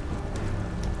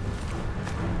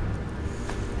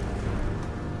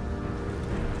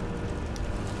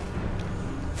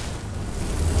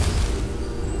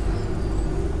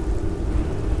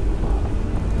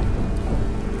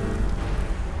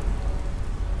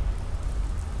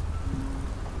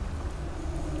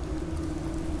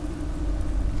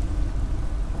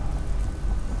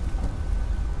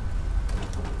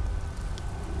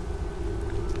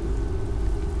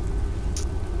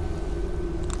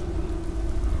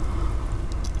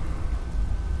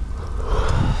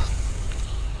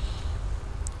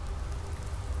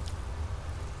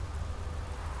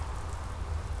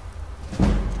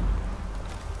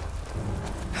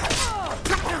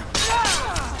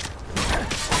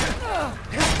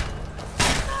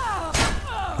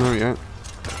 There we go.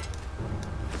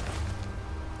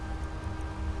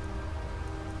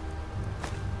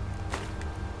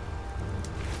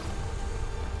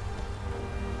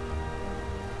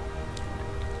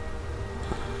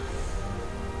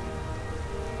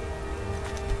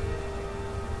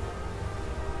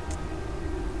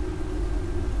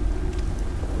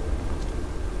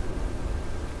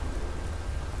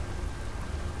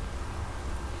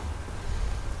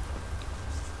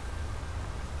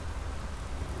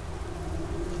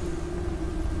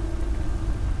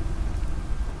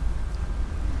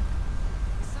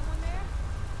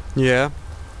 Yeah.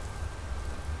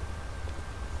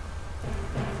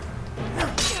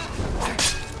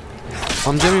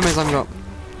 I'm genuinely amazed I haven't got.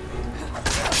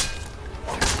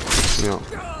 Yeah.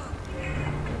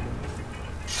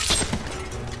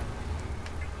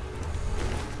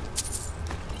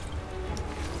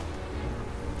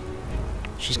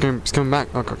 She's coming back.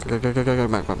 Oh, go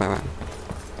back.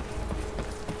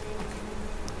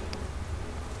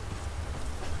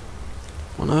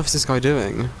 What on earth is this guy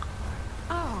doing?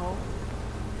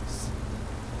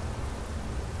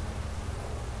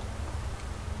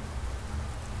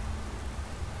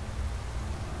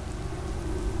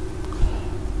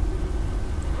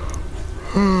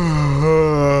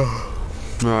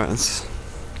 Right, let's...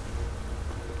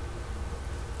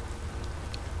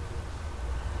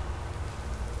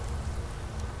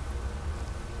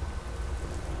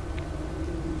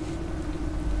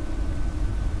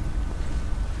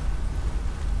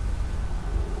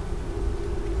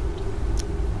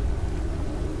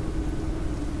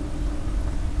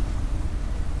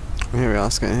 Here we are,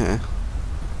 let's get here.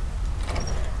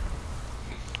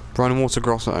 Brine and Water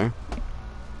Grotto.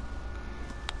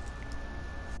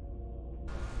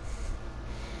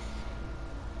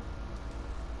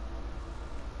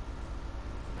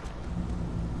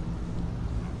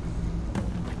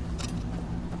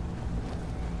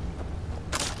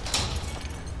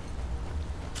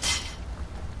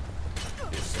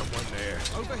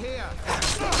 Over here!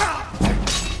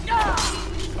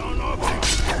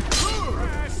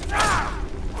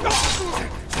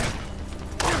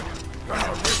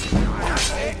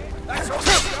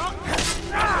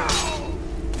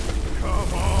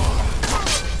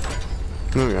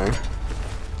 There we go.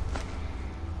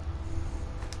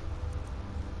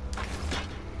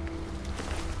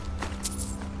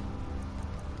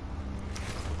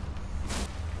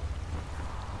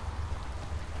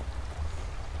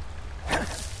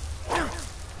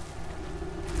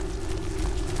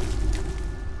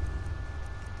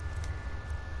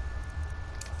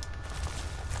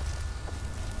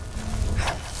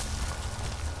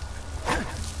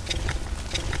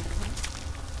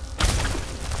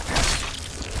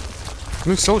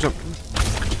 New soul jump.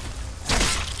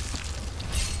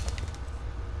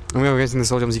 And we were getting the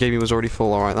soul jumps he gave me was already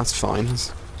full. Alright, that's fine.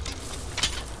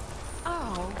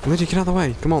 Oh. Lydia, get out of the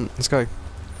way. Come on, let's go.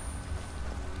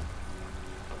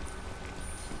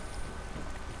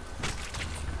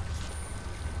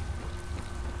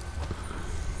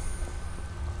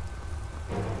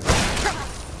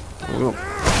 Oh.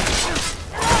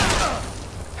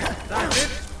 That's it.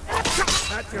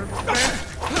 That's your best.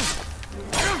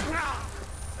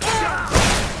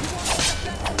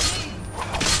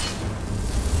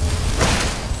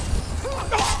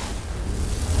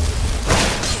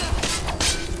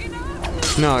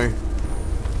 No.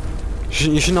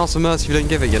 You shouldn't ask for mercy if you don't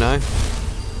give it, you know?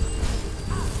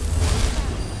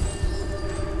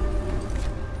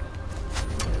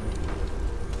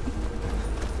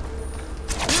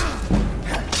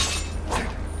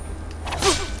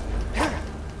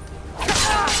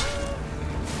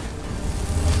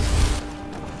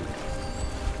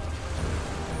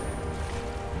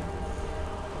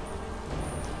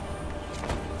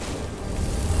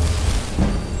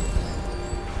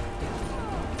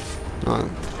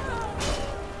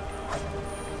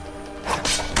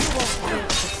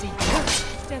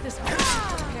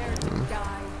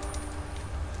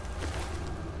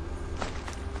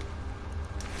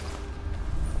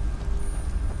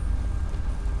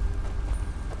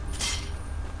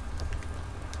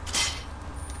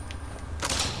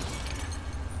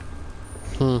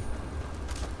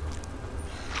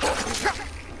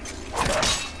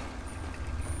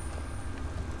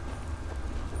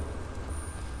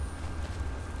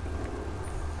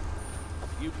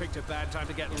 You picked a bad time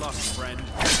to get lost, friend.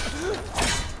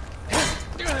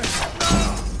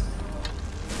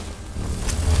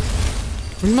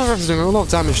 Never doing a lot of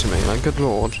damage to me, like, good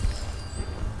lord.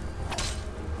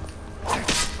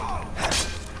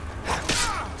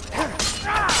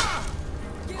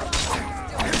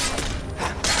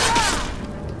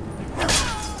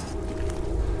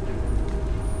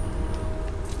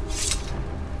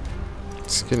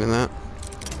 Just getting that.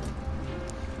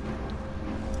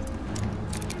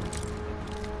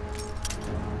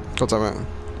 God damn it.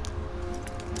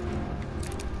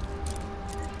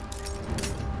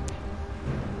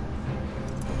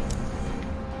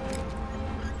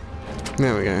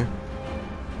 There we go.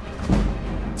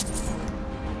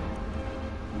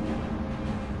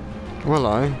 Well,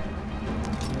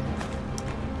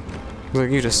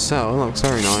 look, you just sell. That looks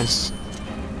very nice.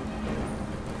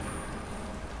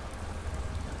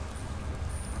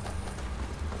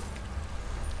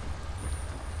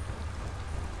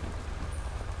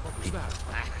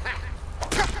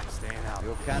 Staying out.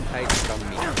 You can't hide from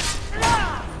me.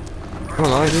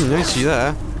 Well, I didn't notice you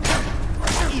there.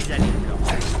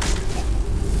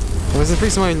 Well, there's a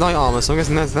piece of my light armor, so I'm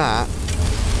guessing there's that.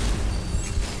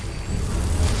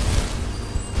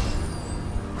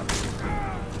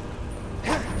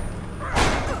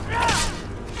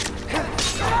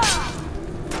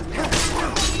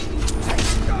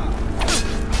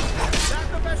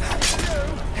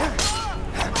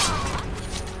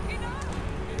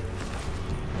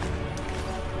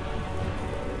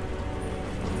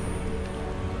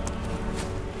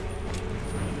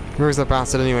 Where's that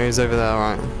bastard anyway? He's over there,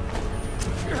 alright.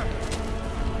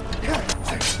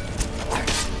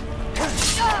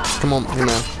 Come on, in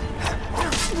there.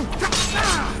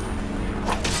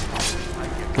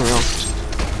 There we are.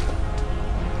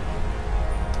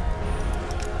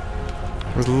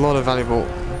 There's a lot of valuable.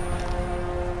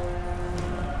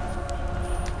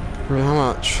 Really, how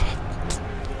much?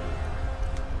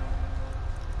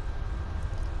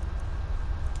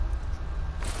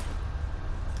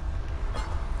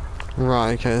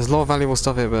 Right, okay, there's a lot of valuable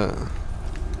stuff here, but...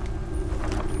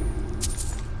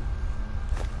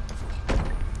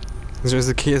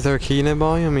 Is there a key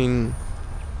nearby? I mean...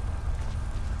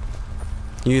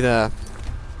 You there.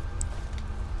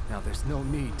 Now there's no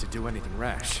need to do anything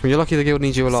rash. Well, you're lucky the guild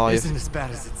needs you alive. This isn't as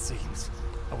bad as it seems.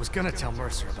 I was gonna tell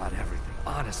Mercer about everything,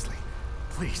 honestly.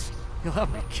 Please, you'll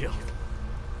have me killed.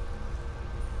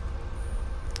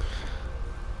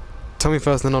 Tell me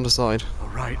first, then I'll decide.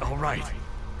 Alright.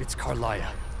 It's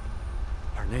Carlia.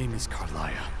 Her name is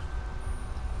Carlia.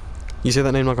 You say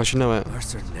that name like I should know it.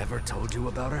 Mercer never told you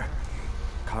about her?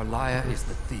 Carlia is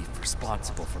the thief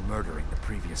responsible for murdering the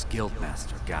previous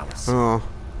guildmaster, Gallus. Oh.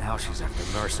 Now she's after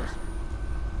Mercer.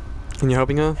 And you're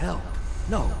helping her? Help?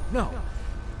 No.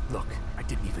 Look, I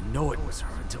didn't even know it was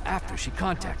her until after she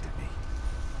contacted me.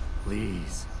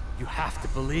 Please, you have to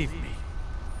believe me.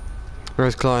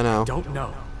 Where's Claire now? I don't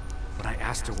know, but I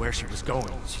asked her where she was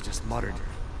going. She just muttered,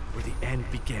 where the end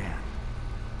began.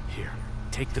 Here,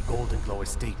 take the Golden Glow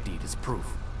estate deed as proof.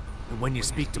 And when you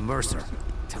speak to Mercer,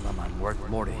 tell him I'm worth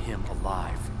more to him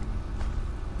alive.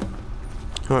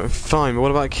 Alright, fine, but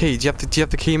what about a key? Do you have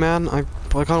the key, man? I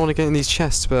kind of want to get in these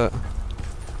chests, but...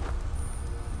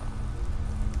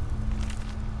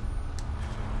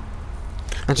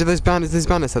 Actually, those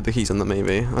bandits had the keys on them,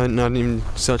 maybe. I didn't even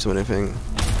search them or anything.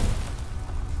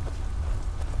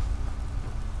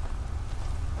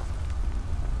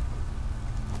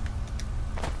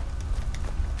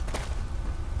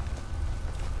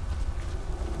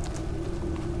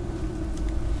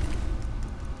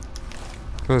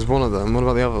 There's one of them. What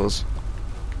about the others?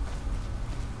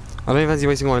 I don't fancy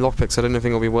wasting my lockpicks. I don't think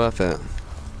it'll be worth it.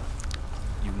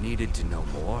 You needed to know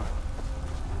more?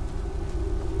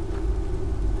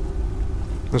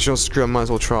 Let's just screw. I might as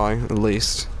well try at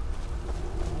least.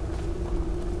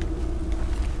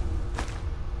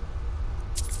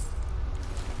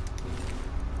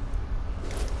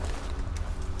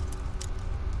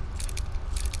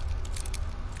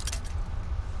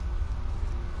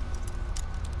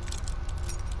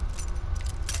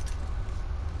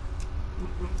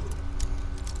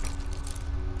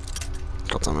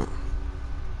 God damn it.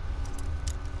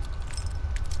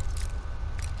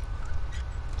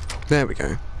 There we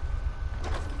go.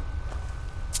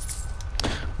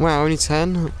 Wow, only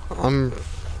 10? I'm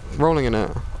rolling in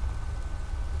it.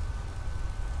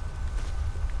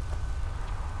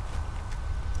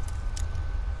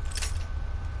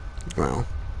 Wow.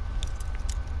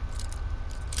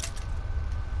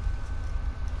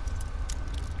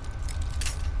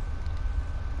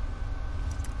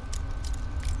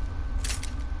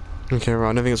 Okay, right,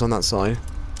 I don't think it's on that side.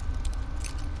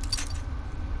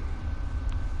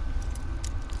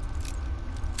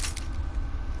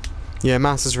 Yeah,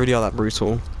 masters really are that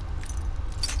brutal.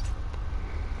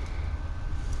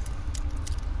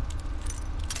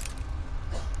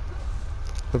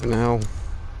 Flipping hell.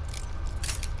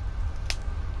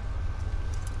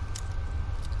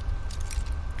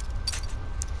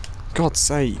 God's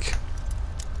sake.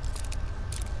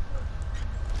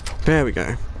 There we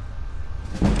go.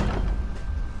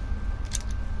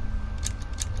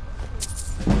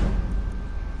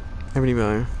 Ebony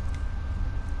bow.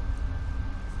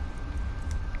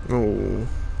 Oh.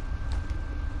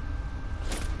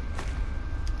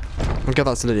 I'll get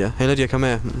that to Lydia. Hey Lydia, come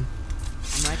here. I'm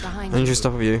right behind I need you. your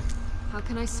stuff with you. How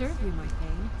can I serve you, my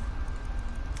thane?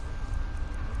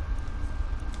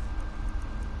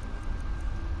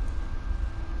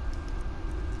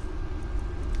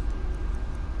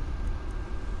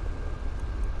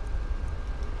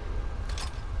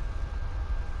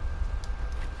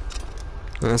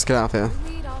 Let's get out of here.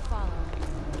 Lead, I'll follow.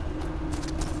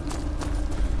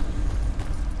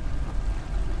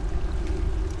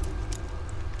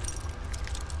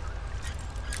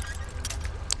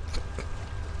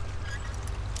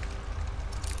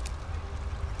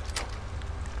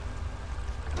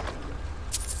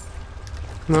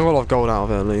 No, got a lot of gold out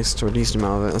of it at least, or a decent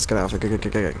amount of it. Let's get out of it. Go.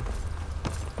 Go.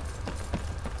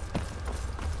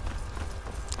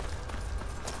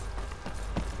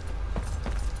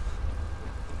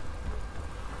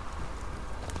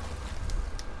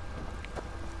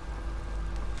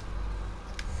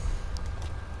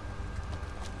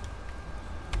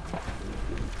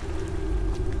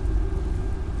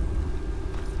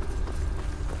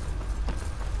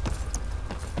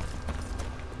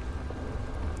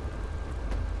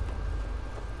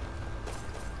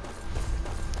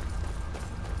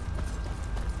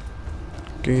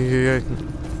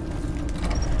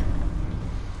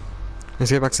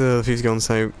 Let's get back to the Thieves Guild,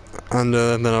 so, and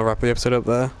then I'll wrap the episode up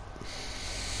there.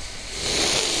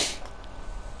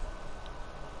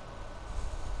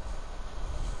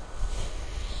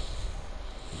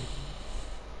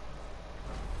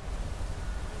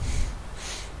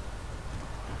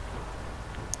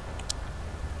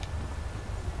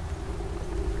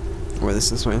 Wait,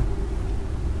 this way.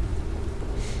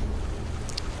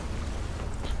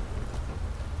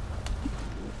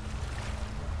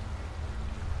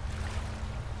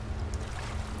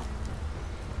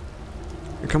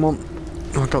 Come on.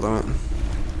 Oh, God damn it.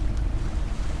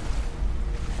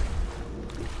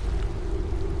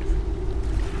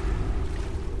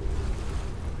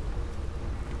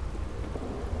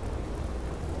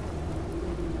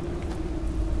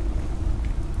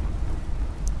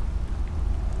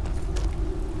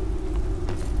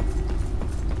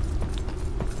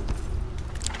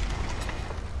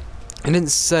 I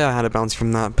didn't say I had a bounty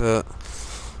from that, but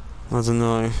I don't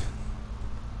know.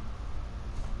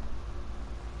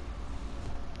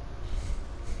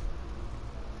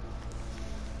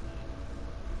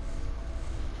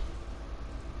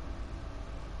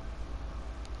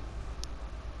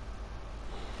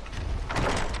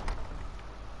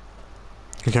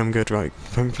 Okay, I'm good, right.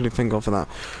 Hopefully, thank God for that.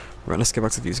 Right, let's get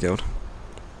back to the Thieves Guild.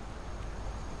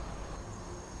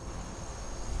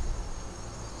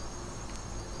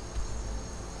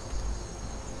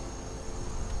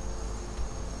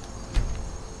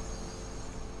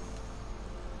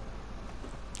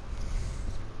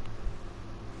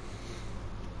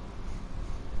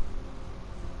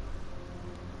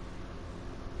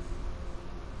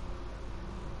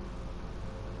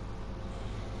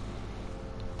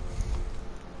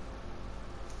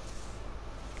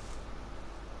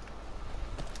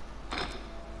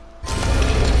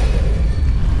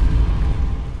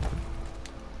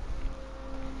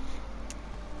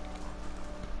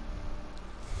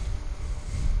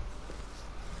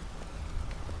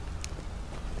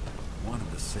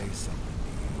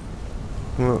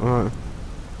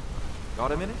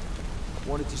 got a minute?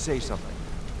 Wanted to say something.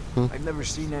 I've never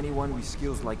seen anyone with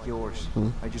skills like yours.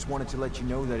 I just wanted to let you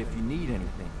know that if you need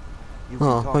anything, you can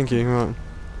Oh, talk thank to you. me. Right.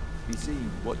 Be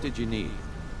seen. What did you need?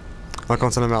 I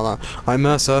can't tell him about that. I'm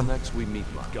Mercer. Next we meet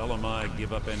Gullumai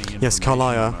give up any information Yes,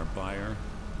 Kalia. on our buyer?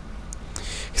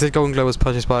 He said Golden Glow was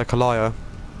purchased by a Kalia.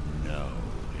 No,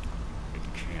 it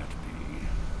can't be.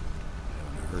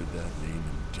 I haven't heard that name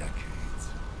in decades.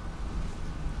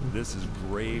 This is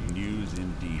grave news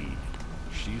indeed.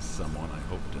 She's someone I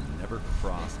hope to never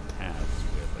cross paths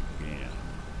with again.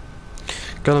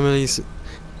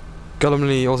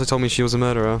 Gullumly also told me she was a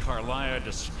murderer. Carlia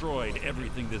destroyed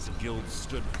everything this guild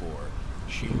stood for.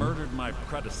 She murdered my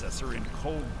predecessor in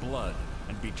cold blood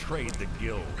and betrayed the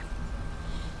guild.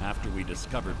 After we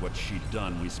discovered what she'd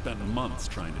done, we spent months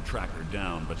trying to track her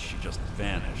down, but she just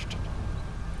vanished.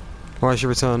 Why she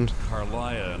returned?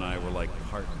 Carlia and I were like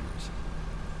partners.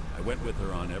 I went with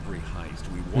her on every heist.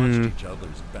 We watched each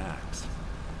other's backs.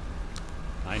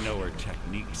 I know her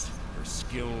techniques, her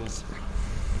skills.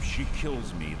 If she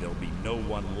kills me, there'll be no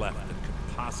one left that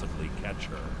could possibly catch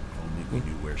her. If only we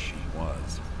knew where she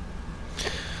was.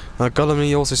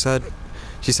 Gullumly also said,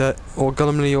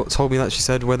 Gullumly told me that she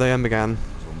said where the end began.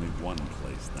 There's only one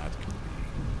place that could be.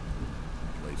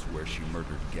 The place where she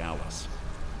murdered Gallus.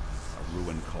 A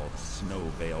ruin called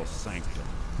Snowvale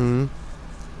Sanctum.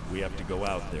 We have to go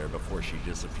out there before she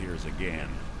disappears again.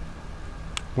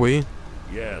 We?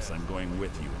 Yes, I'm going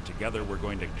with you, and together we're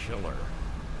going to kill her.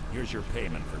 Here's your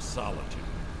payment for Solitude.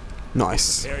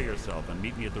 Nice. Prepare yourself and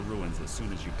meet me at the ruins as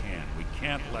soon as you can. We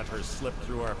can't let her slip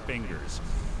through our fingers.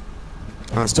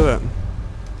 Let's do it.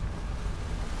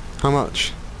 How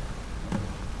much?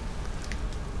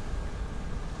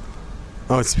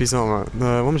 Oh, it's a piece of armor.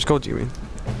 How much gold do you mean?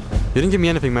 You didn't give me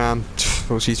anything, man.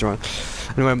 Oh, she's right.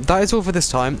 Anyway, that is all for this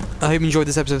time. I hope you enjoyed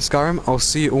this episode of Skyrim. I'll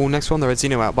see you all next one. The Red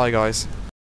Zeno out. Bye, guys.